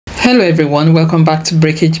Hello everyone, welcome back to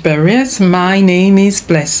Breakage Barriers. My name is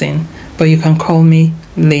Blessing, but you can call me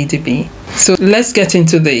Lady B. So let's get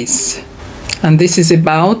into this. And this is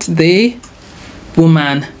about the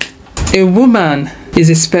woman. A woman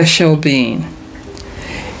is a special being.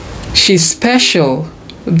 She's special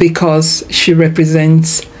because she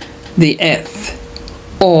represents the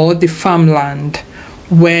earth or the farmland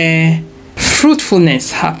where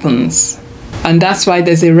fruitfulness happens. And that's why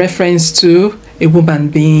there's a reference to a woman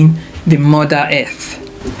being the Mother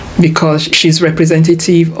Earth, because she's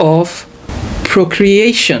representative of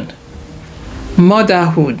procreation,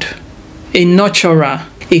 motherhood, a nurturer,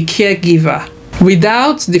 a caregiver.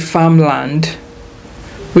 Without the farmland,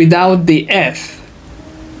 without the earth,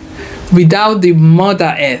 without the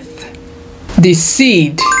Mother Earth, the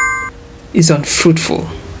seed is unfruitful.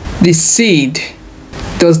 The seed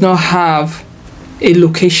does not have a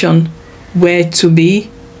location where to be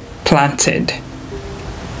planted.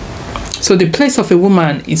 So the place of a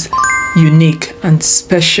woman is unique and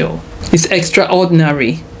special. It's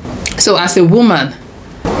extraordinary. So as a woman,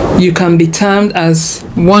 you can be termed as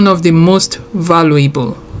one of the most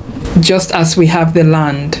valuable, just as we have the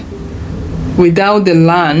land. Without the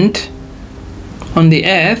land on the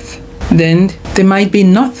earth, then there might be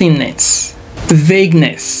nothingness,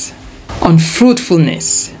 vagueness,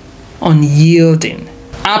 unfruitfulness, unyielding,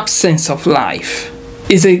 absence of life.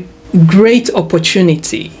 Is a great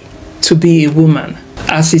opportunity to be a woman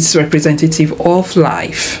as its representative of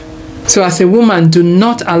life. So as a woman, do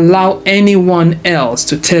not allow anyone else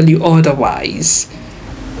to tell you otherwise,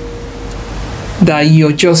 that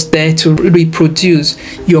you're just there to reproduce.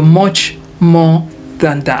 You're much more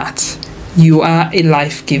than that. You are a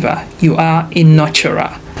life giver. You are a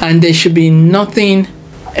nurturer. And there should be nothing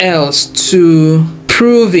else to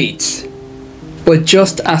prove it, but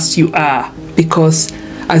just as you are, because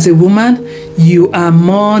as a woman, you are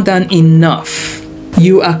more than enough.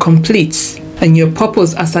 You are complete, and your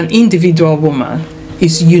purpose as an individual woman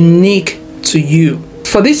is unique to you.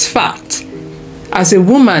 For this fact, as a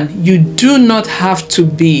woman, you do not have to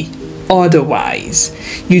be otherwise.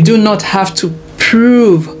 You do not have to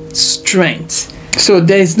prove strength. So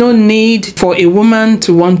there is no need for a woman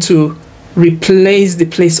to want to replace the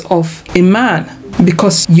place of a man,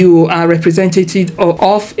 because you are representative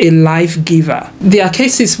of a life giver. There are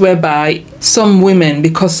cases whereby some women,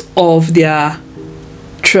 because of their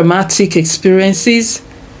traumatic experiences,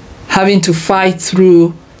 having to fight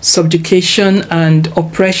through subjugation and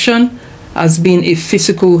oppression as being a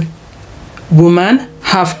physical woman,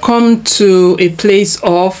 have come to a place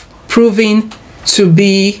of proving to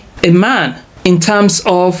be a man in terms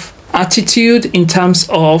of attitude, in terms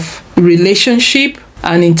of relationship,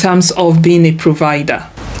 and in terms of being a provider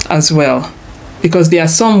as well. Because there are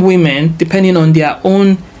some women, depending on their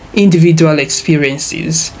own individual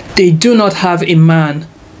experiences, they do not have a man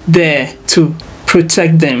there to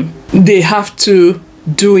protect them. They have to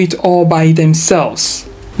do it all by themselves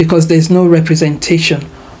because there's no representation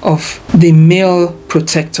of the male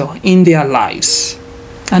protector in their lives.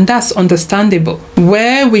 And that's understandable.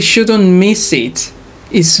 Where we shouldn't miss it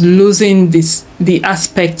is losing the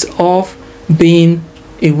aspect of being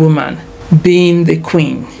a woman, being the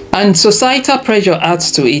queen. And societal pressure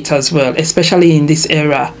adds to it as well, especially in this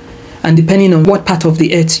era, and depending on what part of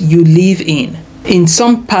the earth you live in. In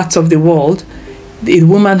some parts of the world, the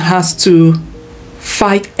woman has to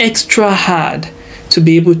fight extra hard to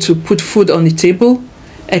be able to put food on the table,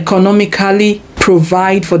 economically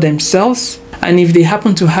provide for themselves, and if they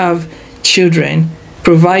happen to have children,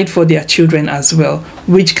 provide for their children as well,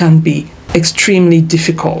 which can be extremely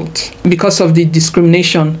difficult because of the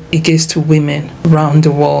discrimination against women around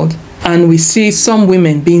the world. And we see some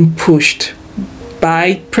women being pushed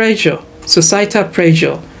by pressure, societal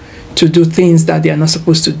pressure, to do things that they are not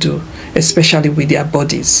supposed to do, especially with their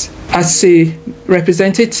bodies. As a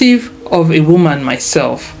representative of a woman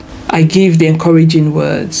myself, I give the encouraging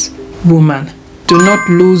words: woman, do not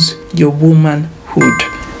lose your womanhood,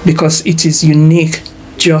 because it is unique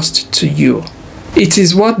just to you. It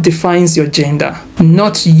is what defines your gender,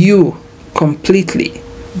 not you completely,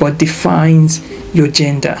 but defines your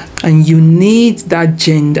gender. And you need that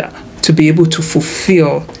gender to be able to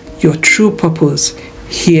fulfill your true purpose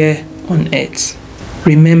here on earth.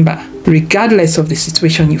 Remember, regardless of the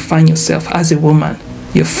situation you find yourself as a woman,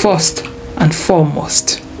 you're first and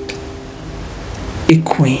foremost a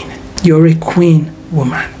queen. You're a queen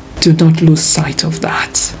woman. Do not lose sight of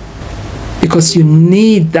that, because you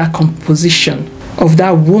need that composition of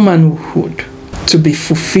that womanhood to be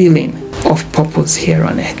fulfilling of purpose here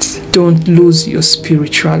on earth. Don't lose your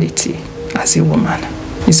spirituality as a woman.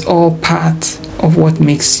 It's all part of what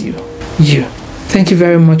makes you, you. Thank you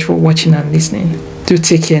very much for watching and listening. Do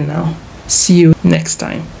take care now. See you next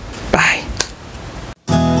time.